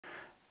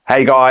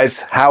Hey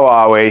guys, how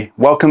are we?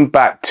 Welcome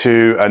back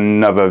to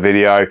another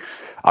video.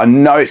 I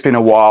know it's been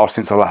a while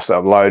since I last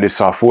uploaded,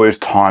 so I thought it was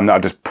time that I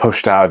just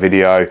pushed out a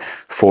video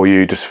for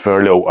you just for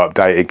a little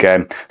update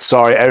again.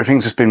 Sorry,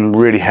 everything's just been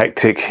really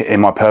hectic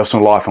in my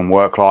personal life and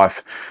work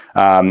life.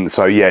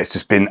 So yeah, it's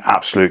just been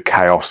absolute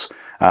chaos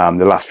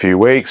the last few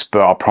weeks,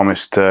 but I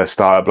promise to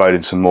start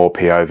uploading some more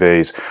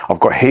POVs. I've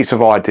got heaps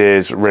of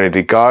ideas ready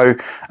to go.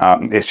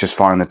 It's just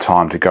finding the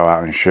time to go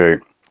out and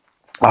shoot.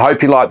 I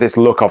hope you like this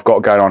look I've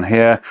got going on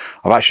here.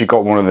 I've actually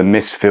got one of the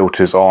mist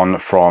filters on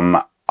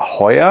from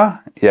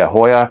Hoya. Yeah,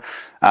 Hoya.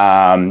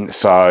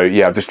 So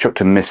yeah, I've just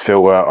chucked a mist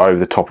filter over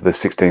the top of the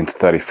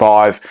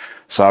 16-35.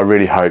 So I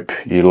really hope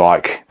you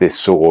like this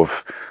sort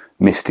of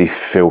misty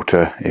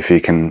filter, if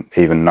you can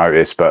even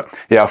notice. But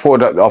yeah, I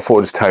thought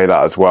I'd just tell you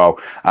that as well.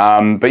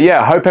 But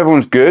yeah, I hope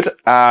everyone's good.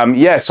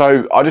 Yeah,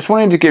 so I just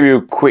wanted to give you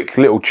a quick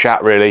little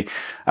chat really.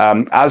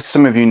 As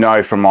some of you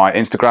know from my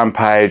Instagram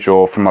page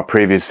or from my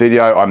previous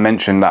video, I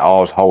mentioned that I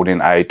was holding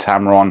a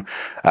Tamron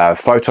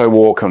photo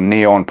walk on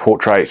neon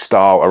portrait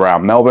style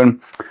around Melbourne.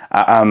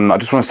 I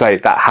just want to say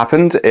that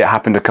happened. It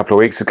happened a couple of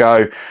weeks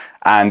ago,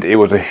 and it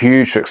was a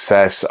huge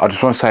success. I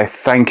just want to say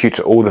thank you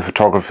to all the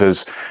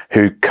photographers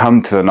who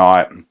come to the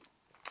night.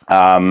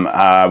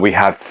 We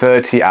had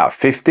 30 out of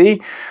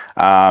 50.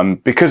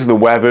 Because of the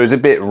weather, it was a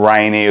bit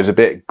rainy, it was a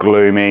bit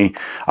gloomy.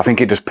 I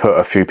think it just put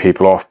a few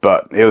people off,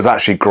 but it was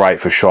actually great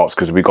for shots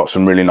because we got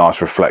some really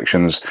nice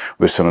reflections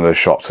with some of those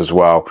shots as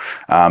well.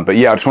 But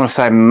yeah, I just want to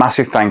say a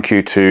massive thank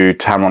you to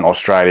Tamron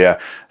Australia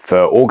for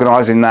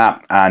organising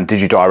that, and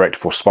DigiDirect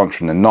for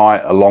sponsoring the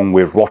night, along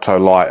with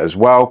Photowalk as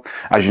well.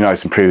 As you know,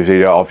 some previous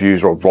video, I've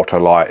used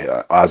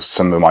Photowalk as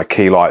some of my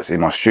key lights in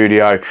my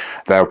studio.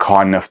 They were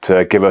kind enough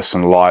to give us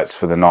some lights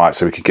for the night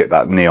so we could get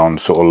that neon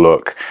sort of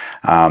look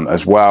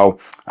as well.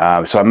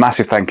 So a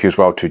massive thank you as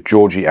well to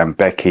Georgie and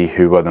Becky,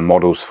 who were the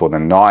models for the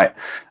night.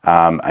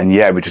 And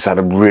yeah, we just had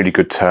a really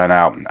good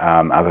turnout,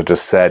 as I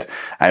just said.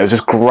 And it was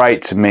just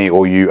great to meet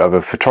all you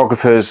other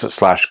photographers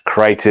slash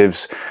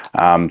creatives,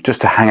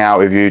 just to hang out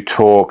with you,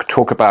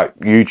 talk about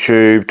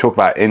YouTube, talk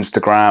about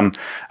Instagram.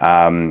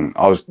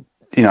 I was,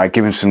 you know,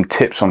 giving some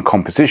tips on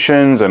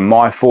compositions and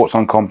my thoughts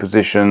on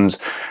compositions,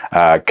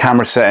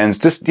 camera settings,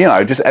 just, you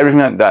know, just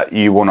everything that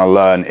you want to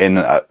learn in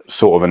a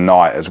sort of a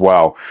night as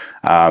well.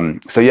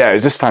 So yeah, it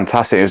was just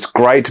fantastic. It was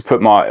great to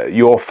put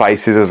your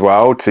faces as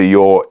well to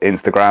your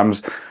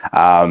Instagrams,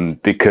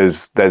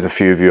 because there's a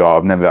few of you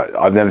I've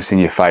never seen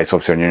your face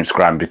obviously on your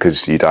Instagram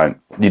because you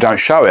don't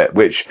show it,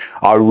 which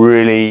I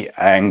really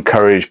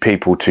encourage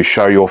people to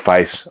show your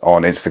face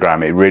on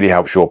Instagram. It really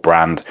helps your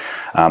brand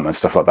and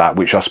stuff like that,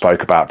 which I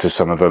spoke about to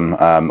some of them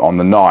on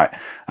the night.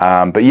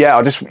 But yeah,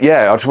 I just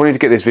wanted to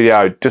get this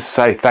video just to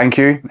say thank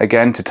you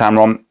again to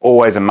Tamron.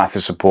 Always a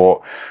massive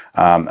support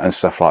and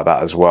stuff like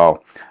that as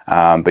well.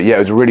 But yeah, it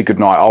was a really good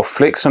night. I'll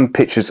flick some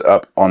pictures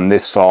up on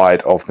this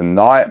side of the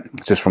night,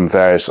 just from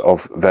various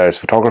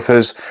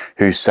photographers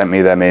who sent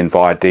me them in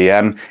via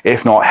DM.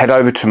 If not, head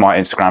over to my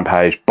Instagram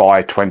page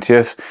by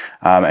 20th,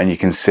 and you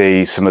can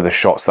see some of the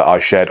shots that I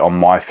shared on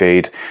my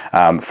feed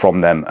from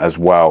them as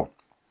well.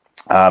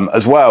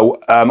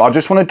 I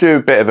just want to do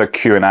a bit of a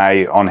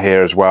Q&A on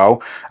here as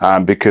well,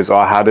 because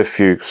I had a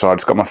few, so I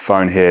just got my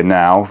phone here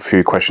now, a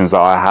few questions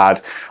that I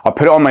had. I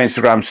put it on my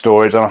Instagram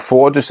stories, and I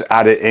thought I'd just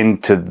add it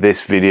into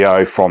this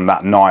video from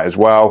that night as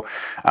well.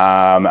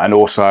 And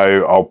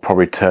also I'll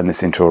probably turn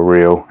this into a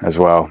reel as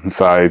well.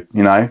 So,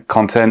 you know,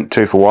 content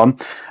 2 for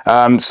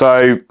 1.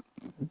 So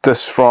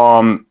just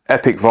from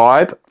Epic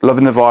Vibe,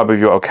 loving the vibe of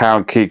your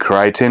account, keep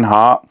creating,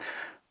 heart.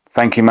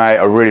 Thank you, mate.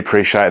 I really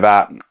appreciate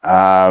that.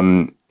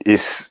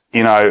 It's,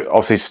 you know,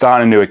 obviously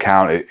starting a new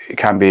account, it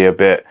can be a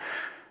bit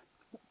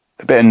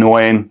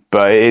annoying,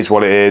 but it is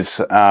what it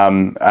is.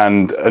 And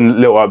a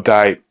little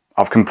update,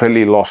 I've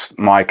completely lost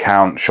my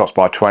account, shots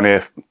by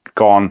 20th,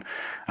 gone.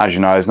 As you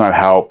know, there's no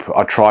help.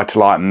 I tried to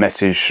like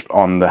message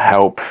on the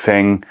help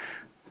thing,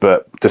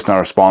 but just no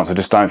response. I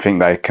just don't think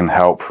they can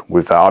help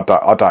with that.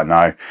 I don't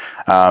know.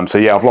 So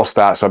yeah, I've lost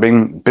that. So I've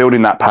been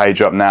building that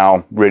page up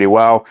now really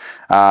well.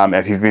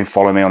 If you've been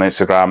following me on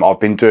Instagram, I've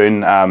been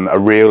doing a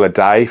reel a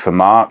day for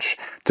March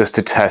just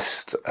to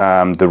test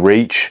the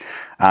reach,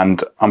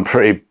 and I'm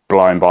pretty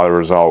blown by the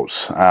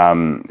results.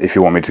 If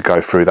you want me to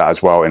go through that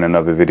as well in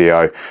another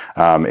video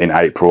in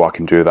April, I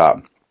can do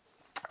that.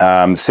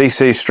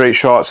 CC Street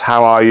Shots,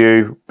 how are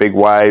you? Big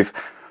wave.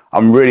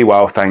 I'm really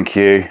well, thank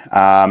you.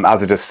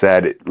 As I just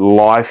said,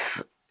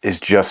 life has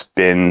just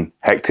been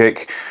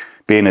hectic.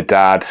 Being a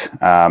dad,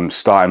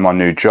 starting my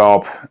new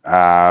job.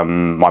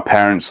 My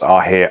parents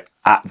are here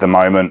at the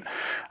moment.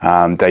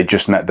 They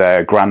just met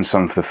their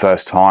grandson for the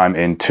first time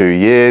in 2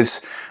 years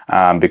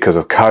because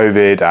of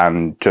COVID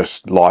and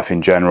just life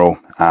in general.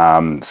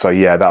 So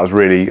yeah, that was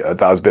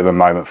a bit of a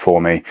moment for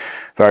me.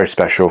 Very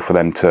special for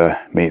them to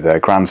meet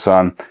their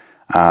grandson.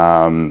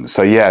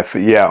 So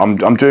yeah,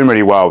 I'm doing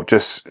really well.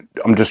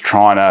 I'm just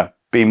trying to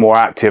be more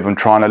active. I'm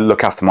trying to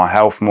look after my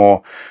health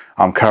more.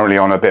 I'm currently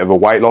on a bit of a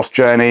weight loss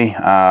journey.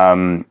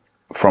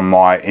 from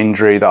my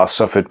injury that I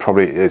suffered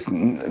probably a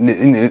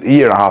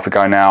year and a half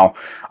ago now.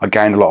 I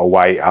gained a lot of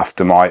weight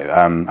after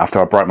after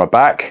I broke my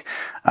back.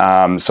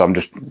 So I'm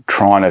just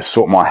trying to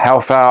sort my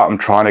health out. I'm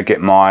trying to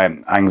get my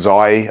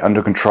anxiety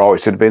under control.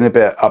 It's been a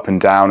bit up and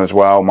down as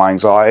well, my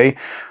anxiety.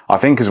 I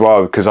think as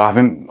well because I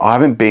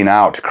haven't been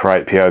out to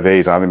create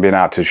POVs. I haven't been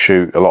out to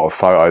shoot a lot of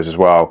photos as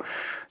well.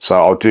 So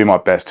I'll do my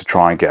best to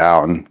try and get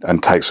out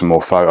and take some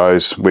more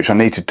photos, which I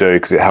need to do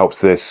because it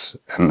helps this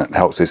and it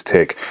helps this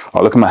tick.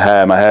 Oh, look at my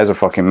hair. My hair's a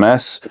fucking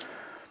mess. I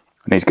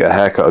need to get a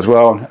haircut as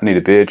well. I need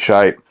a beard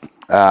shape.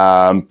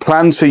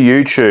 Plans for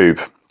YouTube.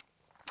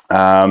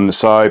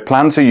 So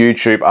plans for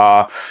YouTube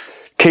are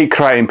keep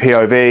creating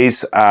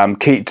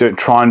POVs,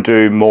 try and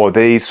do more of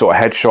these sort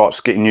of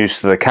headshots, getting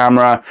used to the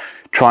camera,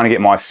 trying to get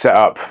my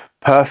setup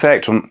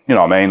perfect, you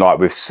know what I mean, like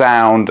with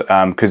sound,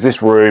 because this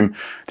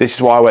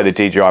is why I wear the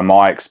DJI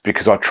mics,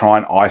 because I try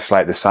and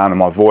isolate the sound of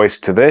my voice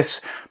to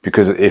this,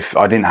 because if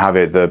I didn't have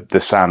it, the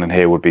sound in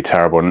here would be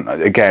terrible. And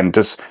again,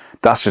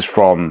 that's just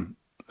from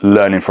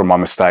learning from my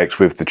mistakes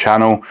with the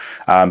channel.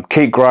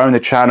 Keep growing the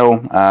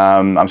channel.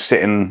 I'm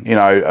sitting, you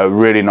know, a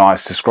really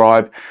nice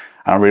subscribe,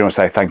 and I really want to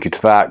say thank you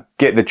to that.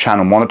 Get the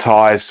channel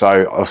monetized.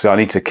 So obviously I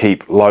need to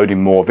keep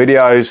loading more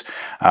videos,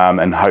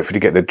 and hopefully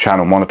get the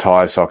channel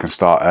monetized so I can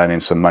start earning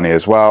some money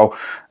as well.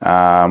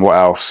 What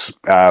else?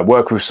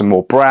 Work with some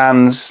more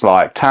brands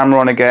like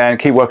Tamron again.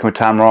 Keep working with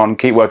Tamron.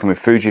 Keep working with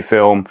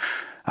Fujifilm.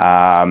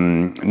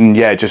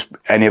 Yeah, just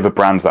any other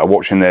brands that are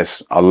watching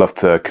this, I'd love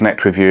to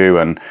connect with you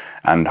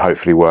and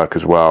hopefully work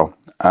as well.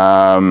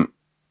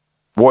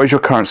 What is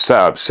your current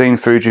setup? Seen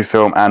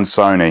Fujifilm and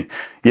Sony.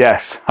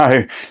 Yes,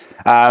 so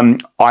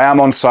I am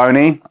on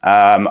Sony.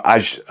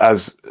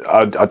 As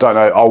I don't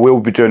know, I will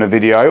be doing a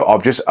video.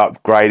 I've just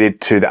upgraded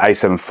to the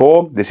A7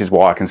 IV. This is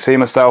why I can see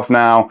myself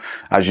now,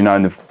 as you know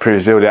in the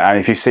previous video. And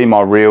if you see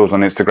my reels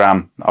on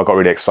Instagram, I got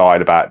really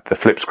excited about the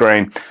flip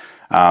screen.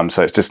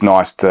 So it's just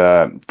nice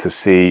to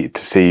see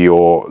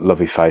your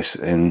lovely face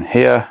in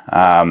here,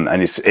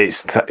 and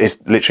it's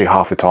literally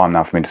half the time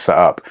now for me to set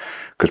up,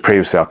 because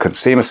previously I couldn't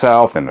see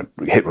myself, then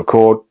I'd hit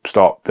record,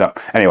 stop.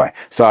 Anyway,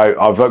 so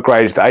I've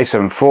upgraded to the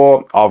A7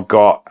 IV. I've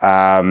got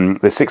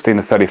the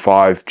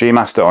 16-35 G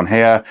Master on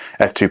here,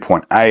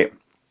 f2.8.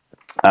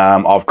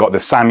 I've got the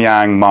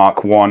Samyang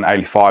Mark 1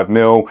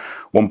 85mm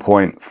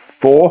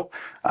 1.4.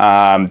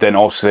 Then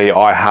obviously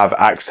I have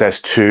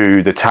access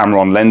to the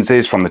Tamron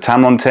lenses from the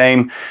Tamron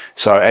team.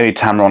 So any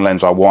Tamron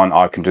lens I want,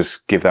 I can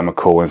just give them a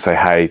call and say,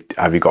 hey,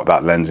 have you got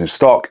that lens in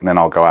stock? And then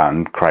I'll go out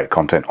and create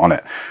content on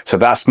it. So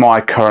that's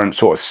my current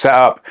sort of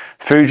setup.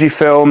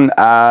 Fujifilm,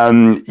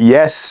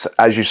 yes,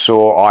 as you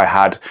saw, I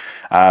had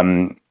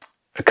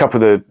a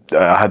couple of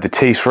I had the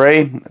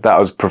T3 that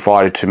was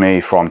provided to me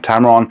from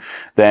Tamron.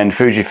 Then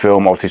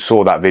Fujifilm obviously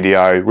saw that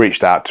video,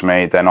 reached out to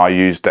me. Then I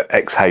used the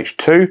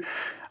XH2.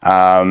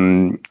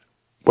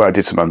 Where I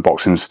did some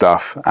unboxing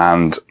stuff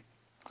and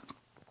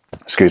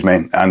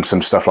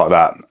some stuff like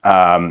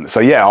that. So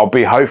yeah, I'll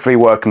be hopefully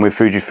working with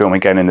Fujifilm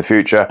again in the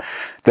future.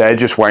 They're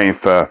just waiting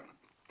for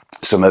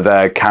some of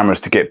their cameras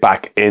to get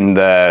back in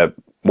their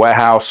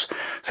warehouse,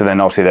 so then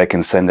obviously they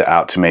can send it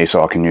out to me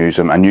so I can use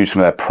them and use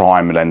some of their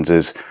prime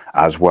lenses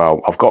as well.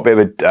 I've got a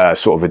bit of a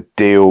sort of a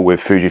deal with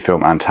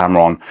Fujifilm and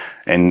Tamron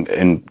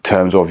in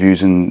terms of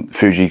using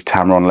Fuji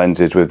Tamron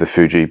lenses with the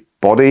Fuji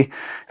body,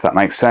 if that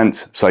makes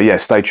sense. So yeah,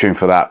 stay tuned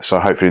for that. So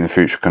hopefully in the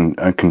future can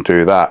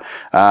do that.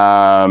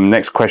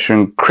 Next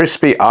question,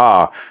 Crispy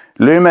R,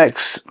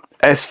 Lumix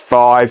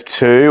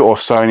S5 II or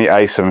Sony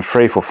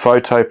A7 III for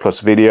photo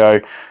plus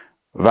video,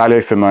 value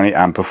for money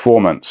and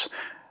performance.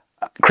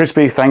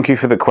 Crispy, thank you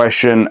for the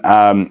question.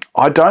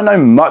 I don't know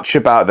much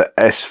about the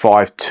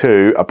S5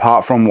 II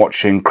apart from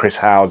watching Chris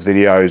Howard's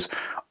videos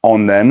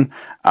on them,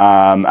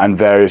 and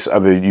various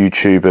other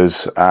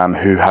YouTubers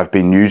who have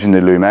been using the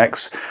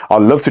Lumix.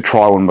 I'd love to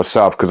try one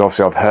myself, because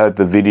obviously I've heard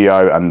the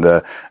video and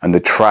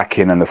the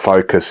tracking and the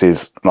focus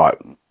is like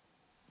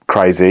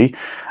crazy.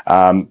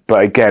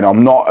 But again,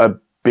 I'm not a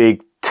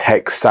big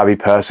tech savvy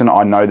person.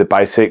 I know the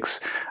basics.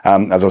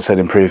 As I said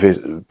in previous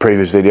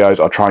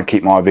videos, I try and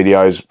keep my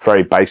videos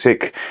very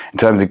basic in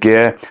terms of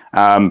gear.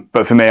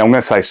 But for me, I'm going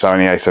to say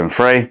Sony A7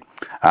 III.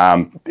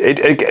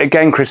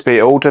 Again, Crispy,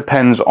 it all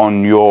depends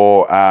on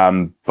your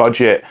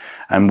budget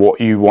and what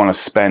you want to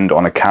spend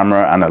on a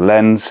camera and a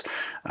lens.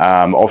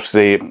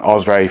 Obviously, I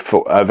was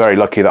very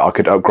lucky that I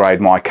could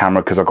upgrade my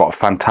camera because I got a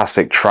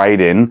fantastic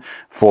trade-in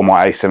for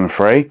my A7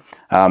 III.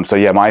 So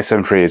yeah, my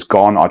A7 III is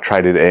gone. I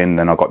traded it in,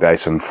 then I got the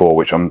A7 IV,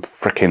 which I'm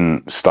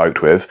freaking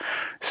stoked with.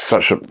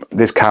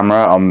 This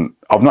camera,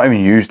 I've not even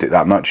used it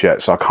that much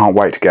yet, so I can't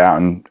wait to get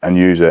out and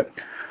use it.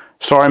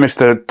 Sorry,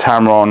 Mr.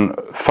 Tamron,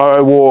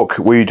 Photowalk,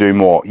 will you do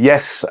more?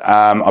 Yes,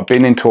 I've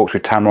been in talks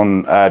with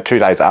Tamron 2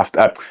 days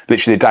after,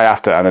 literally the day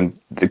after, and then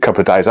a couple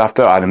of days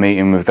after. I had a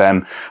meeting with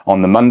them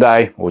on the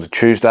Monday, or was it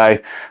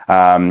Tuesday.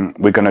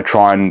 We're going to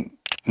try and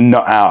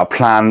nut out a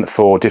plan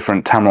for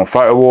different Tamron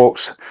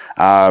Photowalks,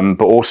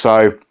 but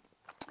also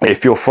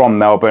If you're from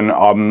Melbourne,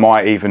 I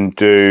might even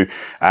do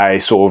a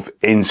sort of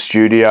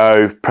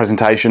in-studio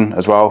presentation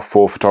as well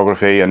for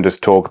photography and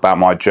just talk about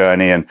my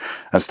journey and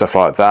stuff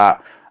like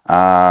that.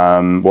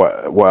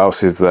 What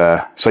else is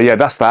there? So yeah,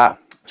 that's that.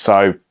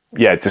 So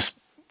yeah, just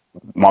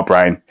my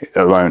brain at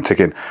the moment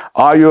ticking.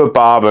 Are you a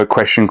barber?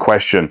 Question.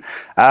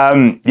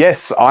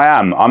 Yes, I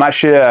am. I'm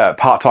actually a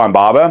part-time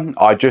barber.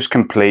 I just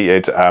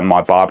completed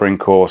my barbering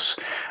course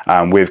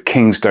with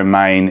King's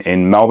Domain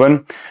in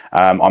Melbourne.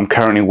 I'm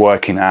currently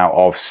working out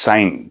of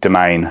Saint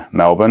Domain,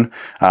 Melbourne.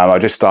 I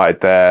just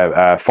started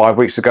there 5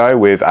 weeks ago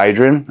with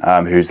Adrian,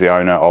 who's the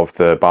owner of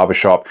the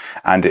barbershop,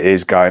 and it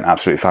is going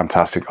absolutely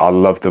fantastic. I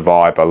love the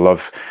vibe. I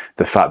love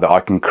the fact that I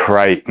can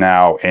create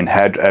now in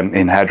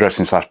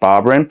hairdressing /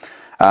 barbering.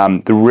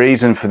 The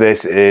reason for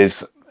this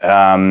is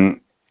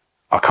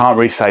I can't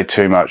really say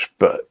too much,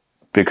 but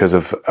because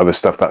of other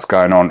stuff that's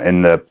going on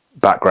in the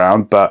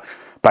background. But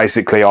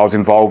basically, I was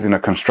involved in a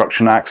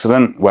construction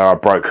accident where I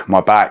broke my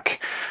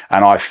back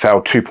and I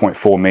fell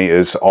 2.4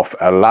 meters off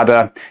a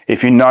ladder.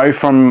 If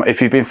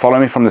you've been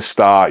following me from the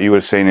start, you would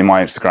have seen in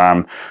my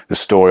Instagram the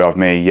story of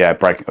me,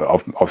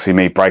 obviously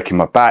me breaking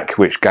my back,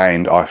 which I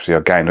gained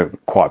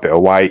quite a bit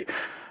of weight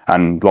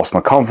and lost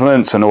my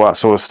confidence and all that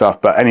sort of stuff.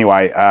 But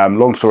anyway,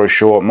 long story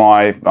short,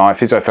 my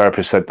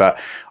physiotherapist said that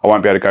I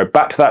won't be able to go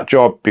back to that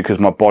job because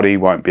my body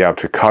won't be able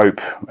to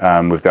cope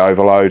with the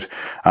overload.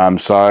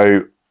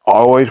 So I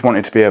always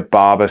wanted to be a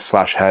barber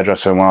 /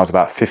 hairdresser when I was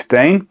about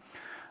 15.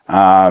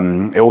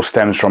 It all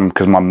stems from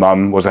because my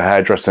mum was a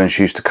hairdresser and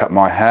she used to cut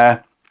my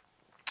hair.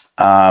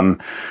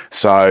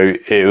 So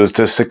it was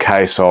just a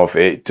case of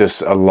it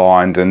just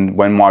aligned. And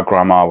when my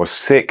grandma was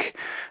sick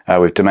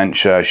with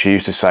dementia, she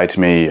used to say to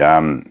me,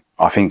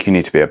 I think you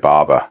need to be a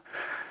barber.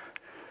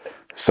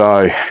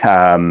 So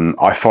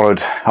I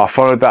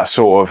followed that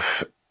sort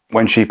of,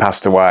 when she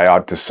passed away,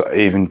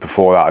 even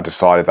before that, I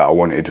decided that I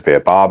wanted to be a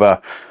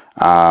barber.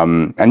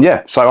 And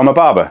yeah, so I'm a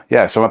barber.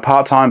 Yeah, so I'm a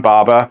part-time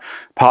barber,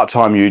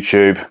 part-time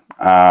YouTube.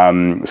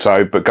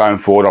 But going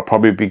forward, I'll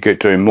probably be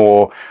doing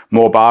more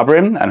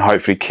barbering and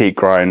hopefully keep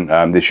growing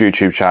this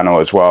YouTube channel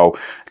as well,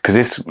 because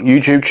this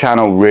YouTube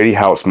channel really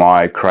helps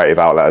my creative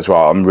outlet as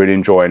well. I'm really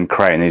enjoying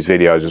creating these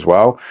videos as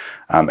well,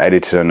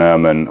 editing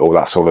them and all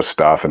that sort of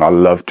stuff. And I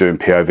love doing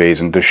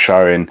POVs and just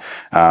showing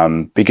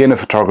beginner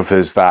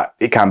photographers that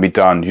it can be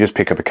done. You just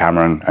pick up a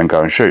camera and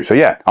go and shoot. So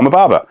yeah, I'm a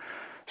barber.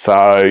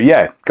 So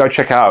yeah, go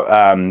check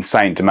out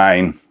Saint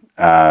Domain,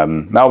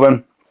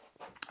 Melbourne,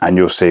 and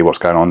you'll see what's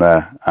going on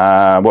there.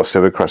 What's the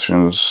other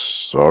questions?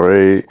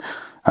 Sorry.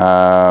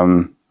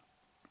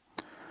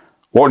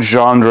 What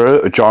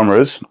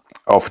genres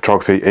of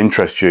photography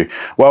interest you?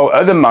 Well,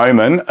 at the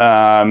moment,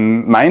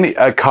 mainly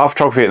car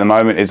photography at the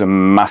moment is a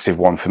massive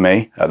one for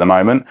me at the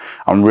moment.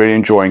 I'm really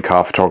enjoying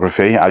car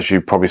photography, as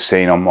you've probably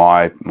seen on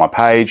my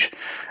page.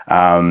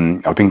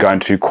 I've been going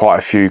to quite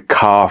a few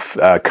car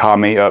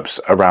meetups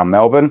around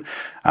Melbourne,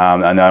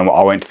 and then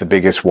I went to the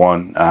biggest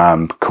one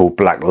called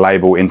Black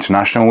Label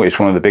International. It's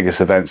one of the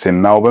biggest events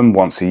in Melbourne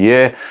once a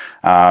year,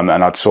 and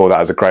I saw that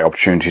as a great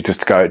opportunity just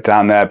to go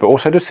down there, but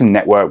also just to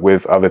network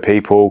with other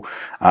people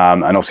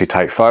and obviously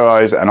take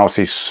photos. And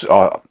obviously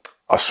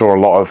I saw a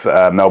lot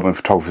of Melbourne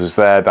photographers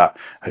there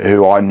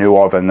who I knew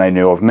of and they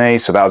knew of me.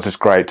 So that was just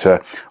great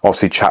to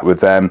obviously chat with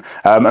them.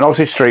 And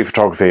obviously street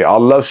photography. I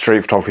love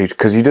street photography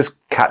because you're just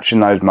catching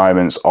those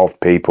moments of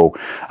people.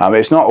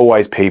 It's not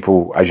always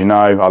people, as you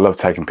know. I love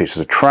taking pictures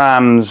of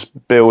trams,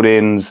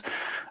 buildings.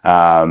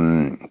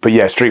 But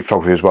yeah, street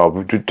photography as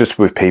well, just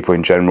with people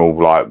in general,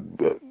 like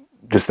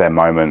just their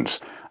moments.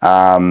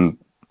 And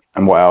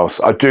what else?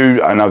 I do,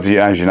 and as you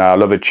know, I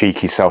love a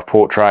cheeky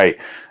self-portrait.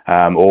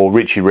 Or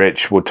Richie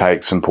Rich would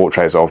take some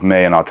portraits of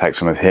me and I'll take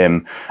some of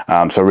him.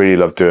 So I really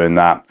love doing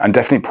that. And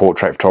definitely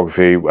portrait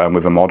photography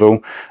with a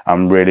model.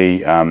 I'm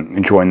really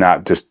enjoying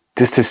that, just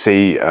to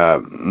see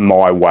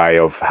my way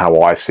of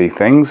how I see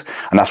things.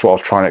 And that's what I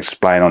was trying to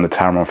explain on the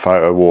Tamron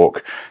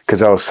Photowalk,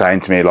 because they were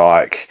saying to me,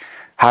 like,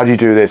 how do you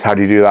do this? How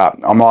do you do that?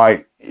 I'm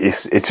like,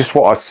 it's just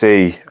what I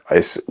see.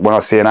 When I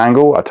see an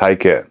angle, I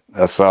take it.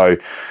 So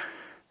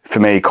for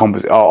me,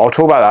 I'll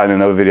talk about that in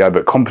another video,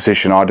 but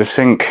composition, I just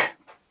think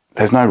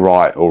there's no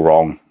right or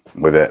wrong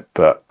with it.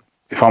 But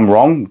if I'm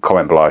wrong,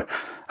 comment below.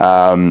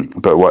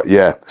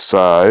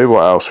 So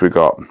what else we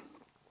got?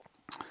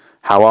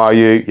 How are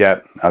you? Yeah,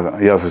 as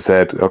I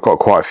said, I've got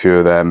quite a few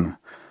of them.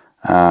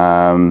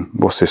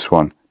 What's this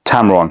one?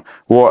 Tamron.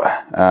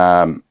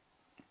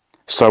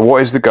 So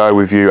what is the go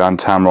with you and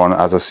Tamron,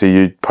 as I see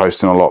you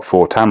posting a lot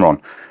for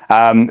Tamron?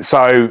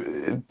 So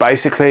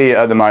basically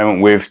at the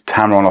moment with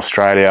Tamron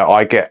Australia,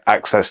 I get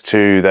access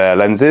to their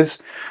lenses.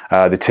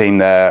 The team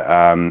there,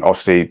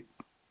 obviously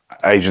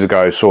ages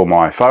ago, saw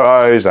my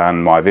photos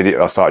and my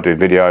video. I started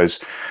doing videos,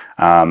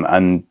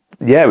 and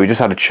yeah, we just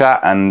had a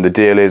chat, and the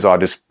deal is I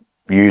just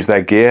use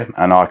their gear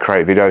and I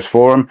create videos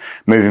for them.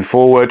 Moving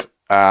forward,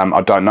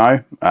 I don't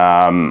know.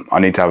 I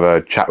need to have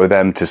a chat with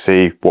them to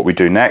see what we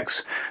do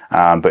next.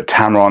 But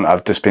Tamron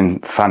have just been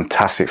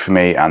fantastic for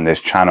me and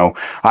this channel.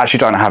 I actually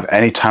don't have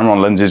any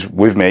Tamron lenses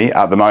with me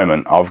at the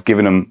moment. I've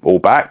given them all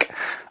back.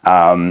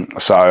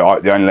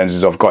 The only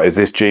lenses I've got is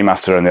this G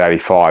Master and the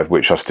 85,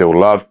 which I still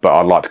love, but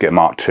I'd like to get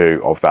Mark II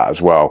of that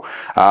as well.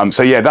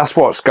 So yeah, that's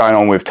what's going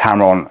on with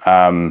Tamron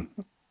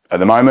at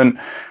the moment.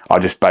 I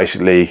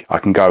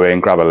can go in,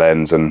 grab a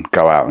lens and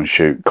go out and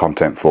shoot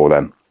content for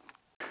them.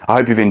 I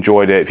hope you've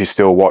enjoyed it if you're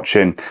still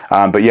watching.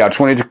 But yeah, I just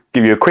wanted to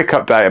give you a quick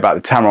update about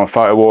the Tamron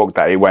Photowalk,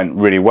 that it went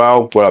really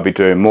well. Will I be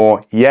doing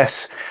more?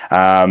 Yes.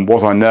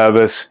 Was I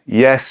nervous?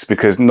 Yes,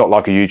 because not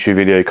like a YouTube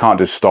video, you can't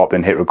just stop,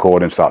 then hit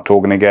record and start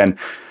talking again.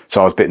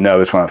 So I was a bit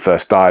nervous when I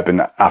first started,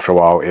 but after a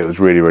while, it was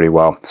really, really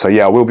well. So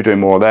yeah, I will be doing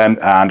more of them,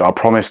 and I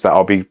promise that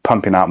I'll be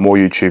pumping out more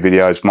YouTube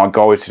videos. My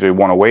goal is to do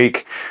 1 a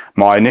week.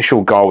 My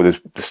initial goal at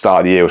the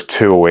start of the year was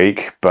 2 a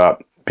week,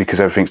 but because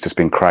everything's just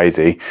been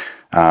crazy,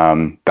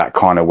 that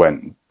kind of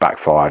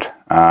backfired.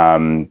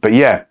 But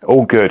yeah,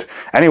 all good.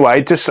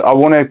 Anyway, I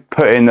want to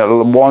put in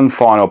one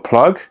final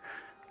plug.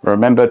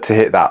 Remember to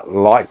hit that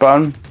like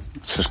button,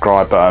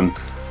 subscribe button,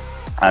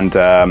 and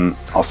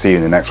I'll see you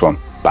in the next one.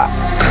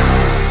 Bye.